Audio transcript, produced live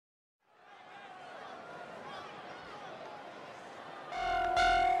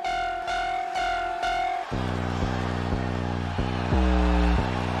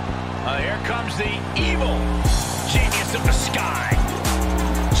comes the evil genius of the sky.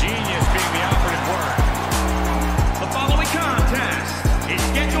 Genius being the operative word. The following contest is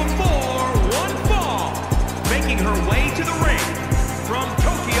scheduled for one fall. Making her way to the ring from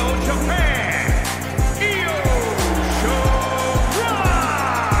Tokyo, Japan, Io Shirai.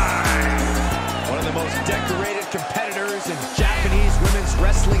 One of the most decorated competitors in Japanese women's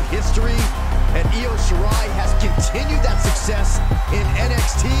wrestling history. And Io Shirai has continued that success in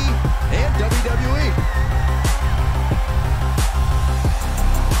NXT and WWE.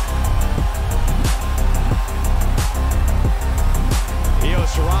 Io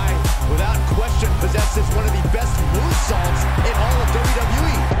Shirai, without question, possesses one of the best moonsaults in all of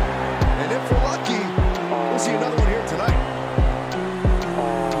WWE. And if we're lucky, we'll see another one here tonight.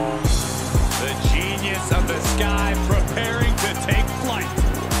 The genius of the sky preparing to take flight.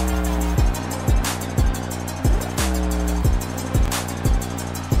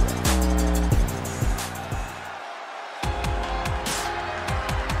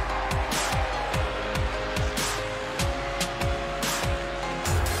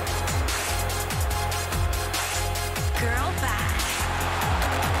 Girl, bye.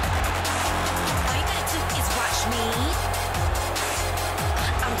 All you gotta do is watch me.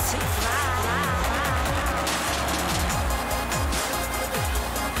 I'm too fly.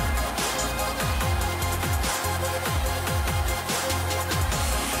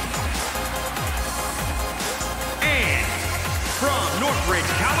 And from Northridge,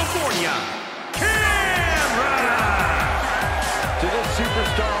 California, To this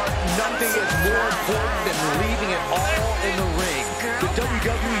superstar, nothing is more important than leaving it all in the ring. The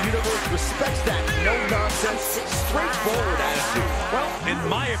WWE Universe respects that no-nonsense, straightforward attitude. well, in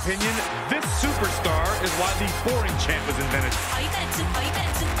my opinion, this superstar is why the boring chant was invented. All you gotta do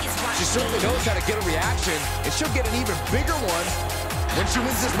is watch She me. certainly knows how to get a reaction, and she'll get an even bigger one when she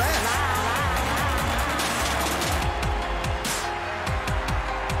wins this match.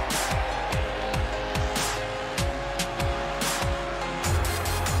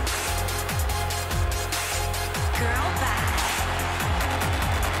 Girl, bye.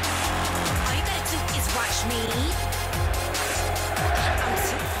 All you gotta do is watch me. I'm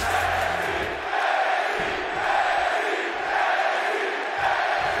too fly.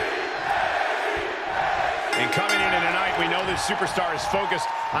 And coming in tonight, we know this superstar is focused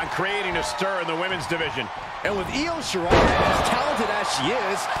on creating a stir in the women's division. And with Io Shirai, as talented as she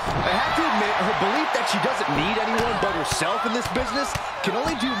is, I have to admit her belief that she doesn't need anyone but herself in this business can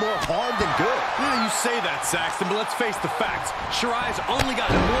only do more harm than good. Yeah, you say that, Saxton, but let's face the facts. Shirai's only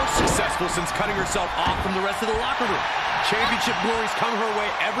gotten more successful since cutting herself off from the rest of the locker room. Championship glory's come her way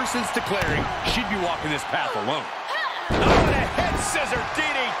ever since declaring she'd be walking this path alone. Oh, and a head scissor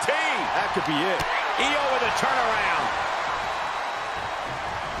DDT. That could be it. Io with a turnaround.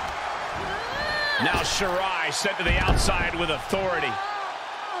 Now Shirai sent to the outside with authority.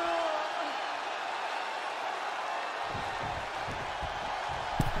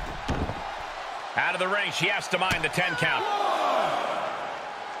 Out of the ring, she has to mind the 10 count.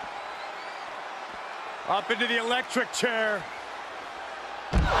 Up into the electric chair.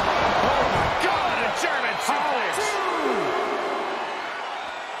 Oh my God, a German suplex.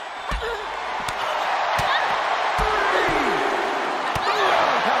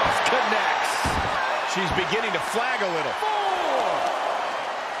 Connects. She's beginning to flag a little.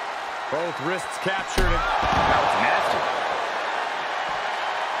 Both wrists captured. That was nasty.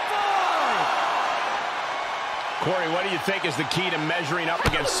 Corey, what do you think is the key to measuring up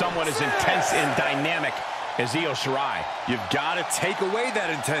against someone as intense and dynamic as Io Shirai? You've got to take away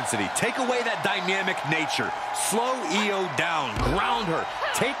that intensity. Take away that dynamic nature. Slow Io down. Ground her.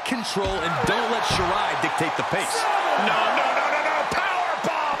 Take control and don't let Shirai dictate the pace. No. Power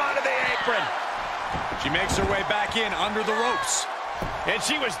bomb onto the apron. She makes her way back in under the ropes. And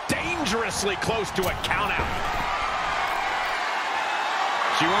she was dangerously close to a count out.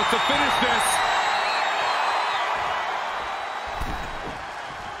 She wants to finish this.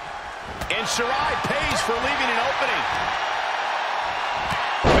 And Shirai pays for leaving an opening.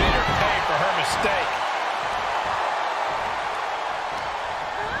 Made her pay for her mistake.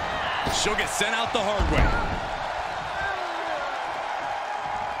 She'll get sent out the hard way.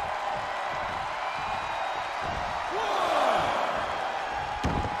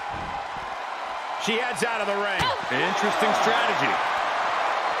 She heads out of the ring. Interesting strategy.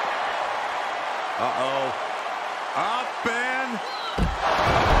 Uh-oh. Up and...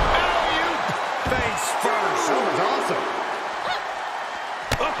 Alley-oop. Face first. That was awesome.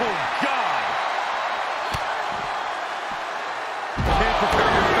 Oh, God. Can't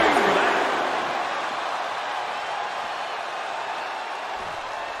prepare your face for that.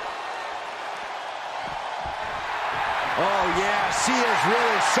 she is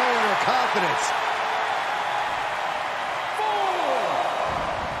really showing her confidence.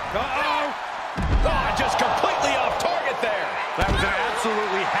 Just completely off target there. That was an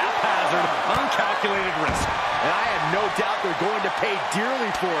absolutely haphazard, uncalculated risk. And I have no doubt they're going to pay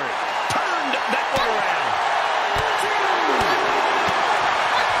dearly for it. Turned that one around.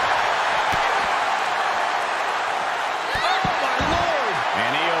 Oh, my Lord.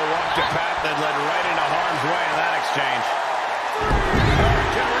 And Io walked a path that led right into harm's way in that exchange.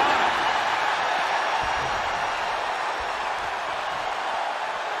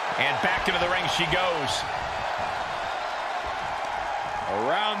 And back into the ring she goes.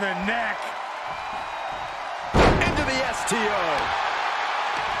 Around the neck. Into the STO.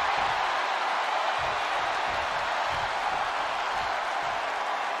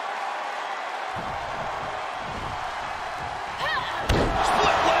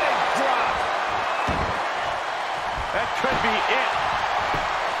 Split leg drop. That could be it.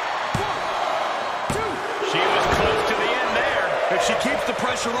 1, 2. She was close to the end there. If she keeps the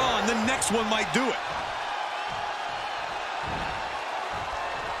pressure on, the next one might do it.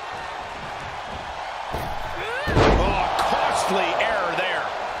 Oh, costly error there.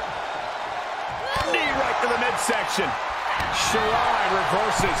 Knee right to the midsection. Shirai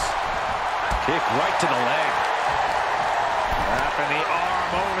reverses. Kick right to the leg. Wrapping the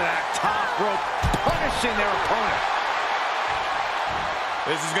arm over that top rope, punishing their opponent.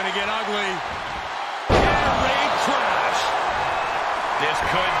 This is going to get ugly. And ring crash. This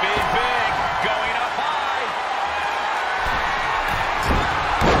could be big. Going up high.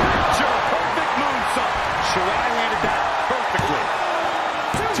 Perfect moonsault. Shirai landed that perfectly.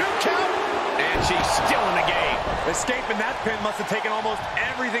 2 count. And she's still in the game. Escaping that pin must have taken almost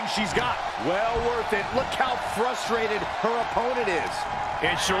everything she's got. Well worth it. Look how frustrated her opponent is.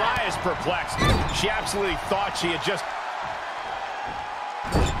 And Shirai is perplexed. She absolutely thought she had just...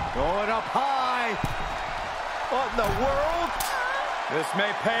 Going up high. What in the world? This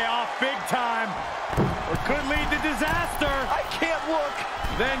may pay off big time, or could lead to disaster. I can't look.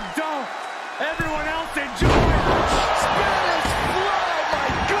 Then don't. Everyone else enjoy. Spanish fly, my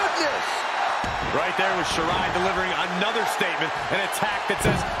goodness. Right there was Shirai delivering another statement, an attack that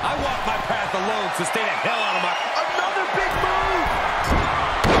says, I walk my path alone, sustain a hell out of my... Another big move.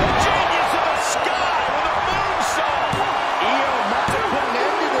 Genius of the sky with a moonsault. Io must have put an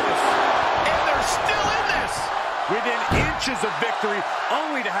end to this. And they're still in this. Within inches of victory,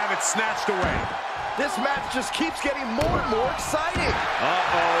 only to have it snatched away. This match just keeps getting more and more exciting.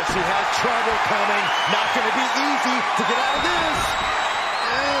 Uh-oh, She has trouble coming. Not going to be easy to get out of this.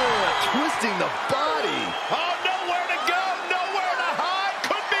 Twisting the body. Oh, nowhere to go, nowhere to hide.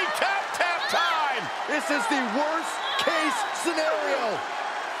 Could be tap time. This is the worst case scenario.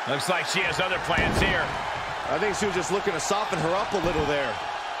 Looks like she has other plans here. I think she was just looking to soften her up a little there.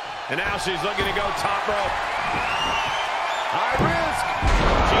 And now she's looking to go top rope. High risk.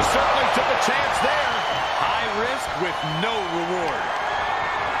 She certainly took a chance there. High risk with no reward.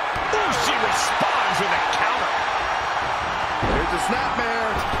 Ooh, she responds with a counter. Here's the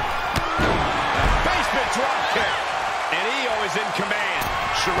snapmare. Basement drop kick. And Io is in command.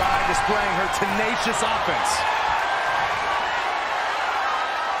 Shirai displaying her tenacious offense.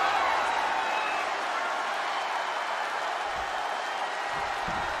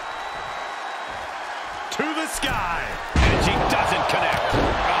 To the sky. And she doesn't connect.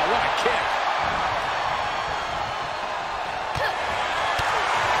 Oh, what a kick.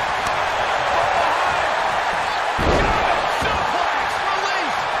 Suplex,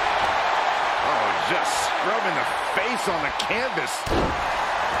 release. Oh, just scrubbing the face on the canvas.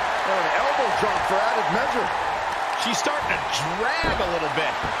 Oh, an elbow drop for added measure. She's starting to drag a little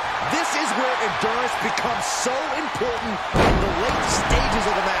bit. This is where endurance becomes so important in the late stages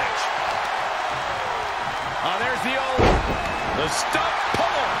of the match. Oh, there's the stump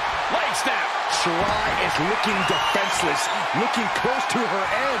pull. Leg snap. Shirai is looking defenseless, looking close to her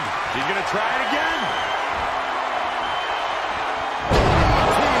end. She's going to try it again.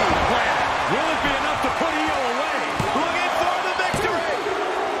 Will it be enough to put Io away? Looking for the victory.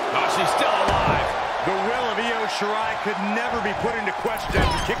 Oh, she's still alive. The will of Io Shirai could never be put into question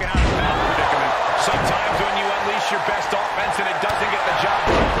after kicking out of that predicament. Sometimes when you unleash your best offense and it doesn't get the job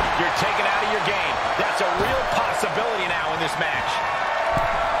done, you're taken out of your game. That's a real possibility now in this match.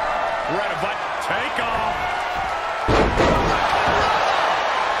 Right, but Take off.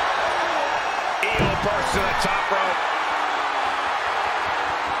 Io bursts to the top rope.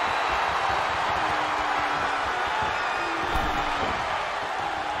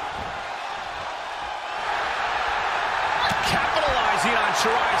 Capitalizing on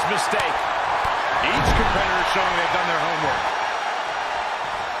Shirai's mistake. Each competitor showing they've done their homework.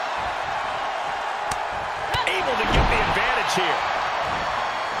 advantage here.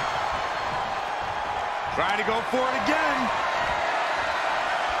 Trying to go for it again.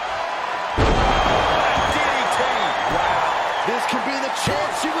 DDT. Wow, this could be the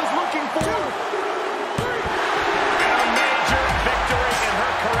chance she was looking for. And a major victory in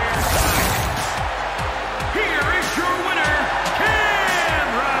her career side. Here is your winner,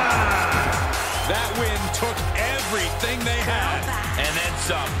 Cameron. That win took everything they had, and then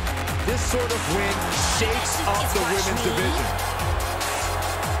some. This sort of win shakes up the women's division.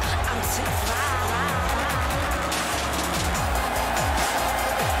 I'm too